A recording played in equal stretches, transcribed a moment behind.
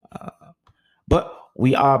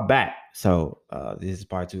we are back. So this is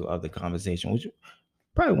part two of the conversation, which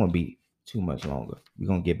probably won't be too much longer. We're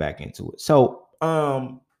gonna get back into it. So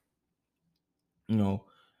you know,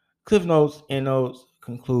 Cliff Notes and those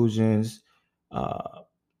conclusions. Uh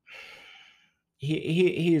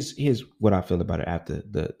here's what I feel about it after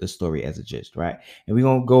the story as a gist, right? And we're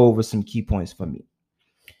gonna go over some key points for me.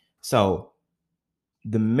 So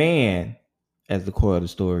the man, as the core of the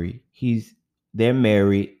story, they're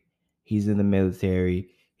married, he's in the military,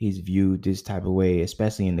 he's viewed this type of way,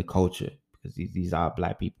 especially in the culture, because these are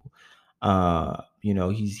black people.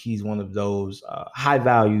 He's one of those high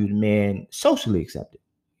valued men, socially accepted.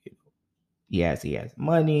 He has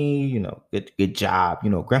money, good job,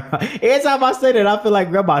 grandma. Every time I say that, I feel like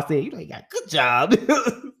grandma said, you got good job.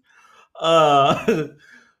 uh,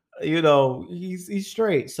 he's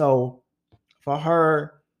straight. So for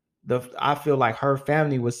her, I feel like her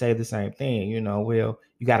family would say the same thing. Well,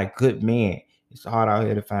 you got a good man. It's hard out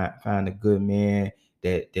here to find a good man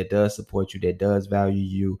that does support you, that does value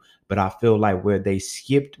you. But I feel like where they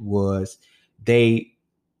skipped was they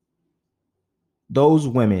those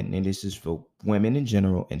women, and this is for women in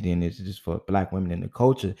general, and then this is for black women in the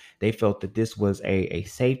culture, they felt that this was a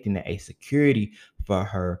safety net, a security for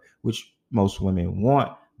her, which most women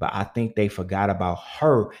want. But I think they forgot about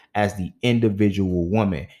her as the individual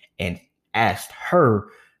woman and asked her,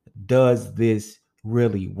 does this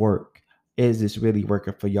really work? Is this really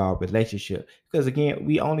working for y'all relationship? Because again,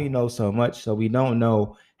 we only know so much, so we don't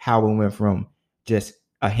know how it went from just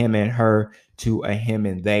a him and her to a him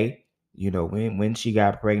and they. When she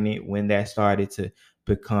got pregnant, when that started to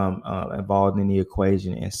become involved in the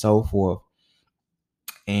equation and so forth,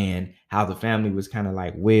 and how the family was kind of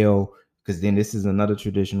like, well, because then this is another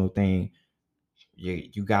traditional thing.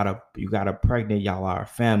 You got a pregnant, y'all are a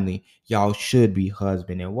family, y'all should be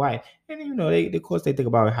husband and wife. And they, of course, they think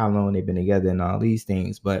about how long they've been together and all these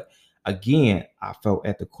things. But again, I felt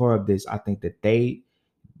at the core of this, I think that they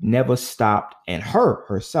never stopped, and her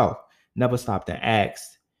herself never stopped and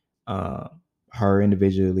asked uh, her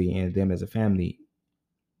individually and them as a family,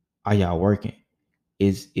 are y'all working?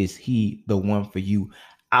 Is he the one for you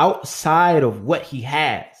outside of what he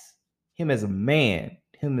has? Him as a man,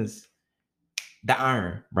 him as the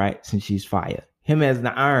iron, right? Since she's fire. Him as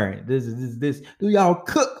the iron. This. Do y'all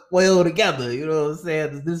cook well together? You know what I'm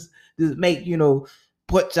saying? Does this make,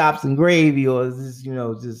 pork chops and gravy, or is this,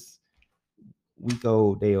 just week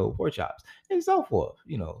old, day old pork chops and so forth?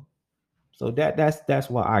 So that's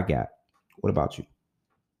what I got. What about you?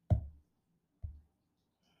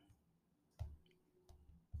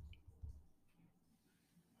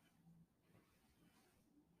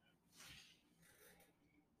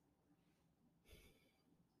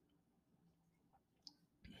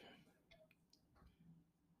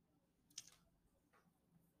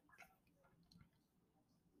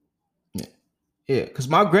 Yeah, yeah. Because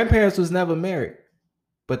my grandparents was never married,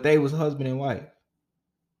 but they was husband and wife,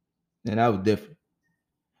 and that was different.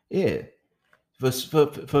 Yeah, for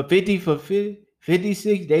 50 for 50,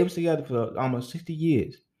 56, they was together for almost 60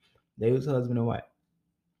 years. They was husband and wife.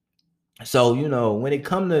 So, when it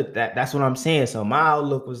come to that, that's what I'm saying. So my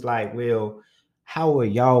outlook was like, well, how are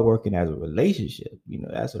y'all working as a relationship?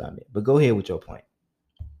 That's what I meant. But go ahead with your point.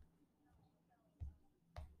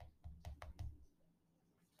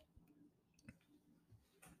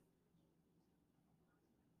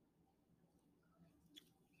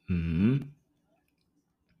 Mm-hmm.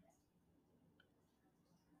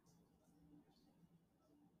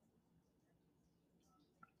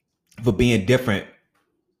 For being different.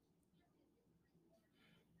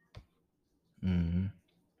 Mm-hmm.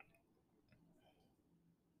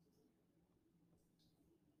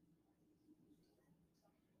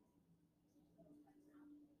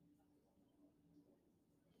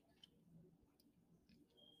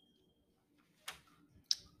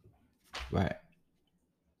 Right.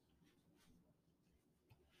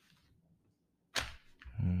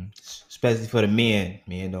 Mm-hmm. Especially for the men.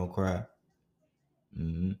 Men don't cry.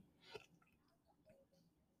 Mm-hmm.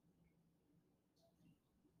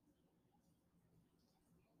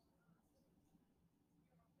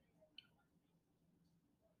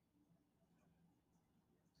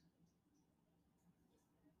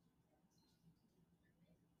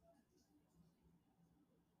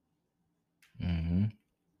 Mm-hmm.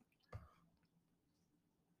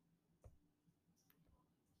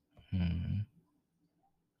 Mm-hmm.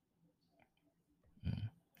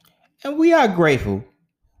 And we are grateful.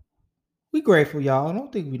 We grateful, y'all. I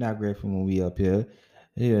don't think we not grateful when we up here.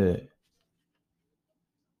 Yeah.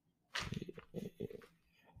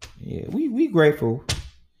 Yeah. We grateful.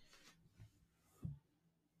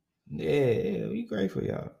 Yeah, we grateful,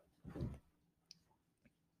 y'all.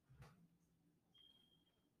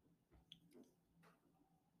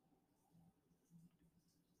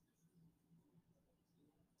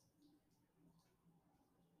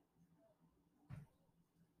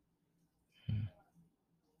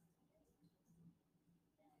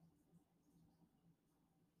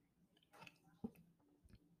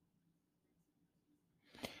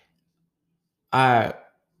 I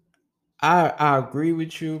I agree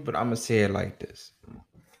with you, but I'm gonna say it like this.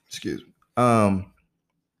 Excuse me.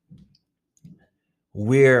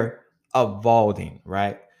 We're evolving,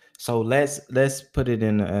 right? So let's put it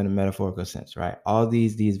in a metaphorical sense, right? All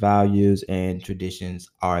these values and traditions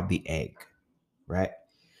are the egg, right?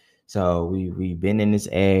 So we've been in this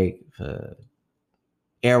egg for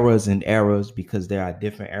eras and eras because there are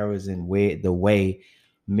different eras in the way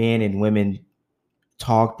men and women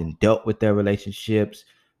talked and dealt with their relationships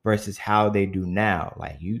versus how they do now.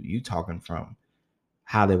 Like you talking from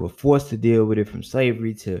how they were forced to deal with it, from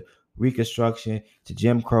slavery to Reconstruction to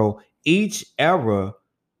Jim Crow. Each era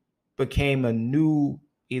became a new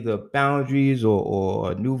either boundaries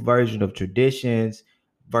or a new version of traditions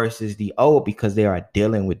versus the old because they are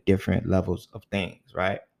dealing with different levels of things,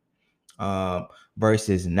 right?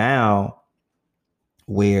 Versus now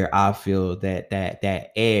where I feel that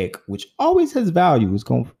egg, which always has value, it's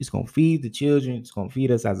gonna feed the children, it's gonna feed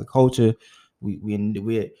us as a culture. We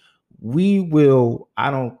will. I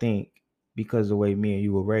don't think because the way me and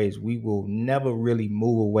you were raised, we will never really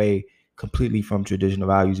move away completely from traditional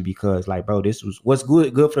values because, like, bro, this was what's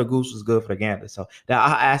good for the goose was good for the gander. So there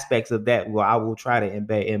are aspects of that where I will try to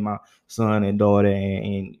embed in my son and daughter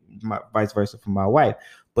and vice versa for my wife.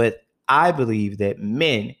 But I believe that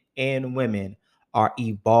men and women are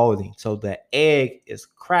evolving. So the egg is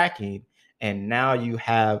cracking, and now you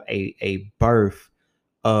have a birth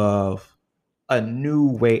of a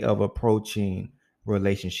new way of approaching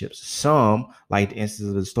relationships. Some, like the instance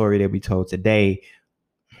of the story that we told today,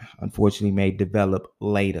 unfortunately may develop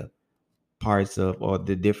later. Parts of or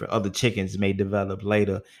the different other chickens may develop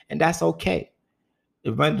later, and that's okay.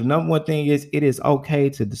 The number one thing is it is okay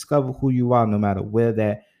to discover who you are no matter where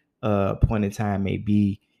that point in time may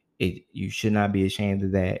be. You should not be ashamed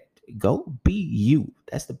of that. Go be you.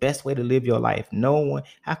 That's the best way to live your life. No one,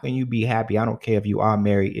 how can you be happy? I don't care if you are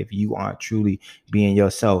married, if you aren't truly being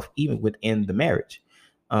yourself, even within the marriage.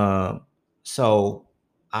 Um, so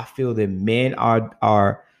I feel that men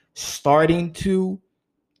are starting to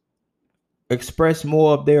express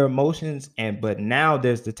more of their emotions, and but now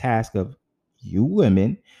there's the task of you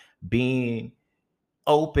women being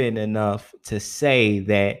open enough to say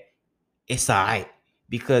that it's all right,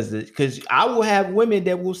 because I will have women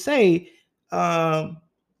that will say oh,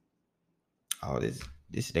 this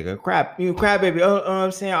nigga crap, you crap baby,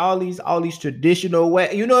 I'm saying all these traditional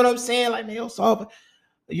way, you know what I'm saying, like they soft,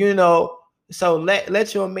 you know. So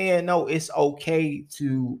let your man know it's okay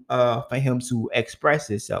to for him to express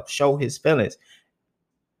himself, show his feelings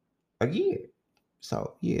again.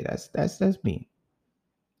 So yeah, that's me.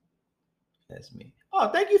 That's me. Oh,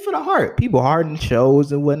 thank you for the heart. People harden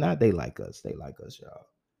shows and whatnot. They like us. They like us, y'all.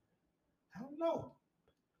 I don't know.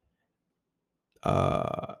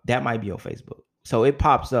 That might be on Facebook. So it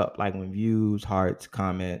pops up like when views, hearts,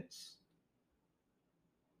 comments,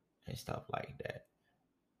 and stuff like that.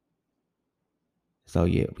 So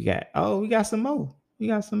yeah, we got some more. We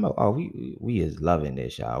got some more. Oh, we is loving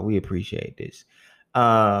this, y'all. We appreciate this.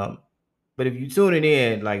 Um, but if you tune it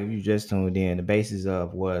in, like if you just tuned in, the basis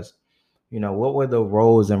of was, what were the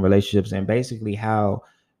roles and relationships, and basically how,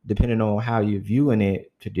 depending on how you're viewing it,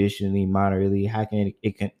 traditionally, moderately, how can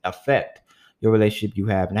it can affect your relationship you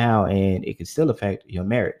have now, and it can still affect your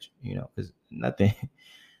marriage. Because nothing,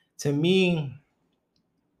 to me,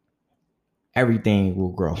 everything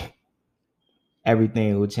will grow,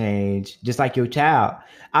 everything will change, just like your child.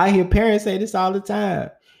 I hear parents say this all the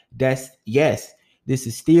time. That's yes, this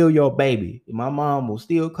is still your baby. My mom will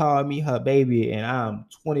still call me her baby, and I'm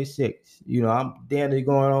 26. I'm damn near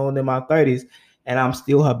going on in my 30s, and I'm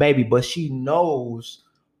still her baby. But she knows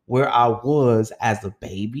where I was as a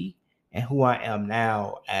baby and who I am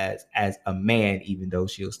now as a man, even though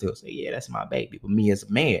she'll still say, "Yeah, that's my baby," but me as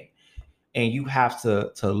a man. And you have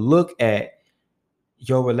to look at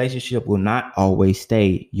your relationship will not always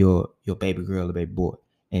stay your baby girl or baby boy.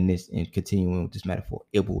 And continuing with this metaphor,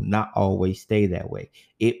 it will not always stay that way.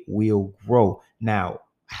 It will grow. Now,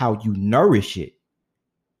 how you nourish it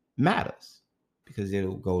matters, because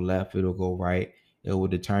it'll go left, it'll go right. It will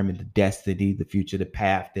determine the destiny, the future, the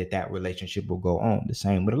path that relationship will go on. The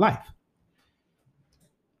same with life.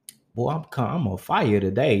 Boy, I'm on fire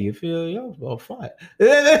today. You feel? Yo, I'm on fire.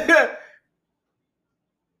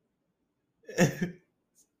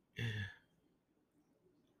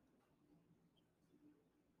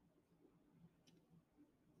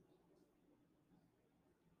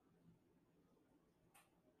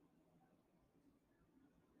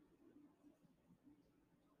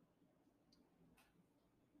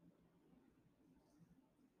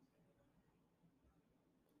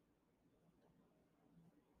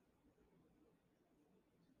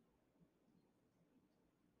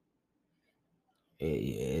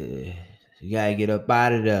 Yeah, you gotta get up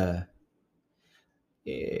out of there.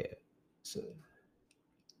 Yeah. So,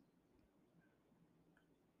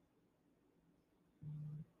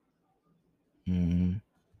 mhm.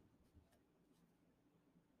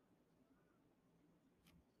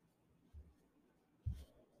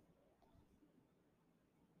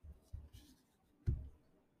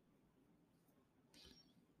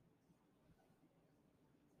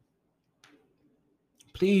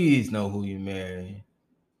 Please know who you marry.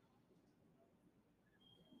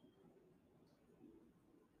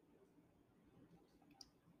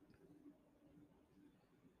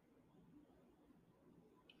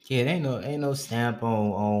 Yeah, ain't no stamp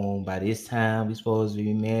on by this time we supposed to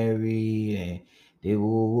be married and they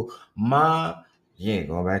will my yeah,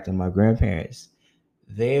 going back to my grandparents.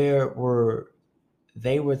 There were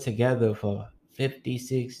they were together for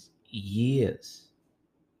 56 years.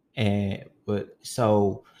 And but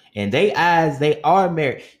so in they eyes, they are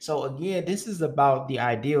married. So again, this is about the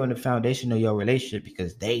ideal and the foundation of your relationship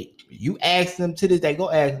because you ask them to this day,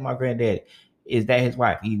 go ask my granddad, is that his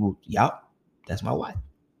wife? He will, yup, that's my wife.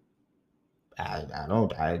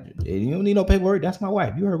 You don't need no paperwork. That's my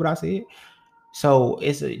wife. You heard what I said. So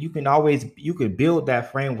you can build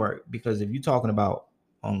that framework because if you're talking about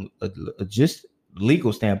on a just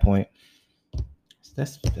legal standpoint,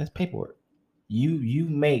 that's paperwork. You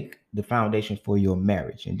make the foundation for your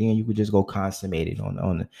marriage, and then you could just go consummate it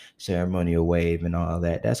on the ceremonial wave and all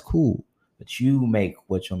that. That's cool, but you make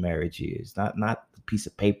what your marriage is, not the piece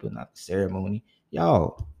of paper, not the ceremony.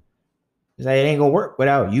 Y'all, it ain't gonna work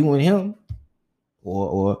without you and him,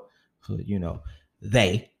 or you know,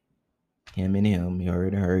 they, him and him, her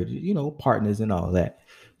and her, partners and all that.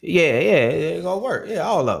 Yeah, yeah, it ain't gonna work. Yeah,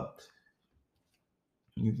 all of them.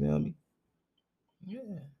 You feel me?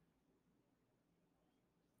 Yeah.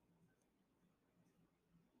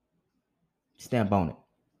 Stamp on it.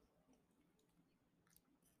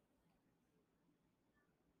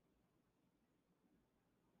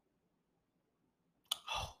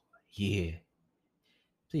 Oh, yeah.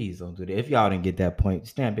 Please don't do that. If y'all didn't get that point,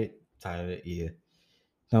 stamp it. Title it. Yeah.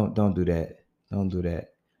 Don't do that. Don't do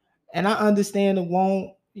that. And I understand the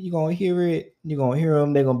won't. You're gonna hear it. You're gonna hear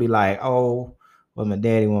them. They're gonna be like, oh, well, my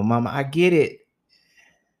daddy, well, mama. I get it.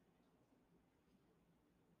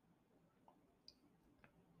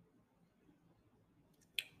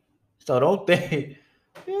 So don't think,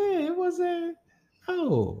 yeah, it wasn't.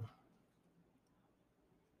 Oh,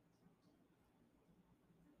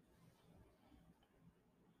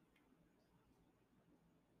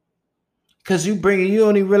 because you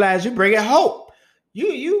don't even realize you bring it hope.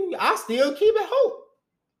 I still keep it hope.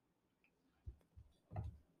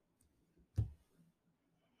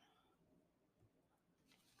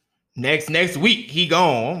 Next week he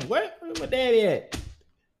gone. Where my daddy at?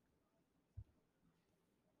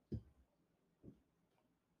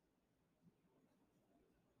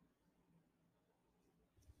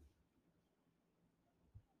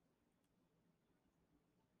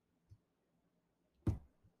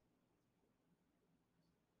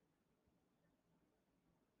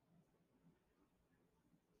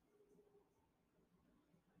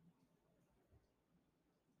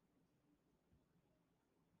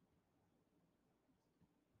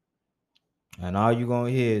 And all you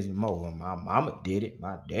gonna hear is, Mo, my mama did it,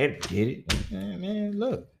 my daddy did it. Man,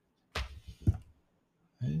 look.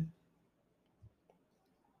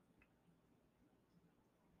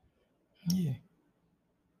 Yeah.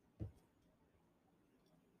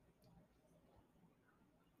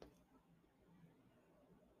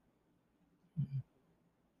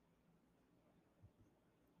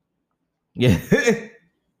 Yeah.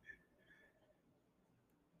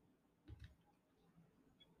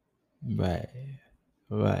 Right.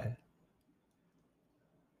 Right.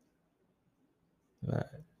 Right.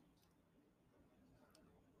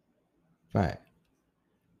 Right.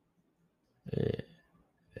 Yeah.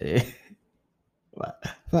 Yeah.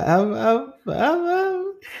 Forever.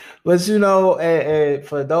 But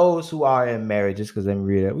for those who are in marriages, because let me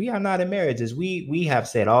read it, we are not in marriages. We have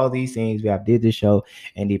said all these things. We have did the show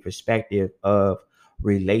in the perspective of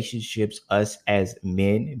relationships, us as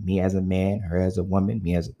men, me as a man, her as a woman,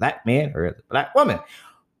 me as a black man, her as a black woman.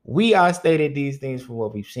 We are stated these things from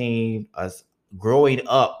what we've seen us growing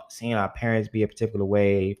up, seeing our parents be a particular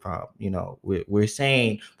way. From we're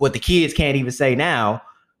saying what the kids can't even say now,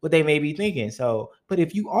 what they may be thinking. So, but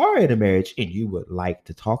if you are in a marriage and you would like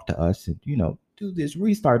to talk to us and do this,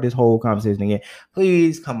 restart this whole conversation again,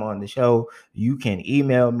 please come on the show. You can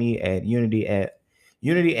email me at unity at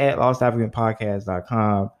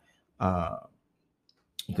lostafricanpodcast.com.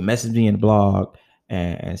 You can message me in the blog,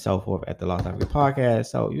 and so forth at the Lost Africa Podcast.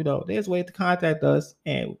 So, there's ways to contact us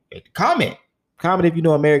and comment. Comment if you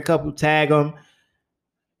know a married couple, tag them.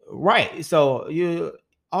 Right. So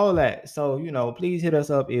all that. So, please hit us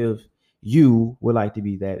up if you would like to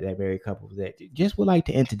be that married couple that just would like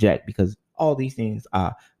to interject, because all these things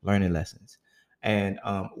are learning lessons. And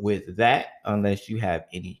with that, unless you have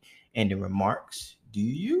any ending remarks, do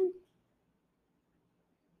you?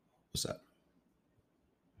 What's up?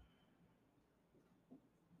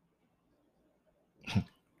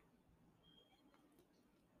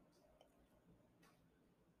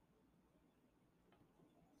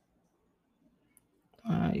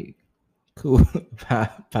 All right. Cool.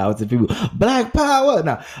 Power to people. Black power.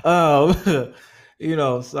 Now,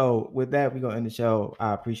 so with that, we're gonna end the show.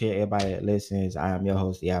 I appreciate everybody that listens. I am your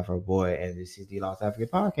host, the Afro Boy, and this is the Lost African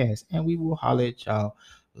Podcast. And we will holler at y'all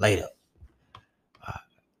later.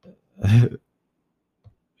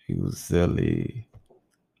 He was silly.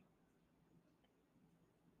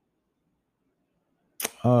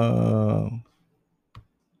 Um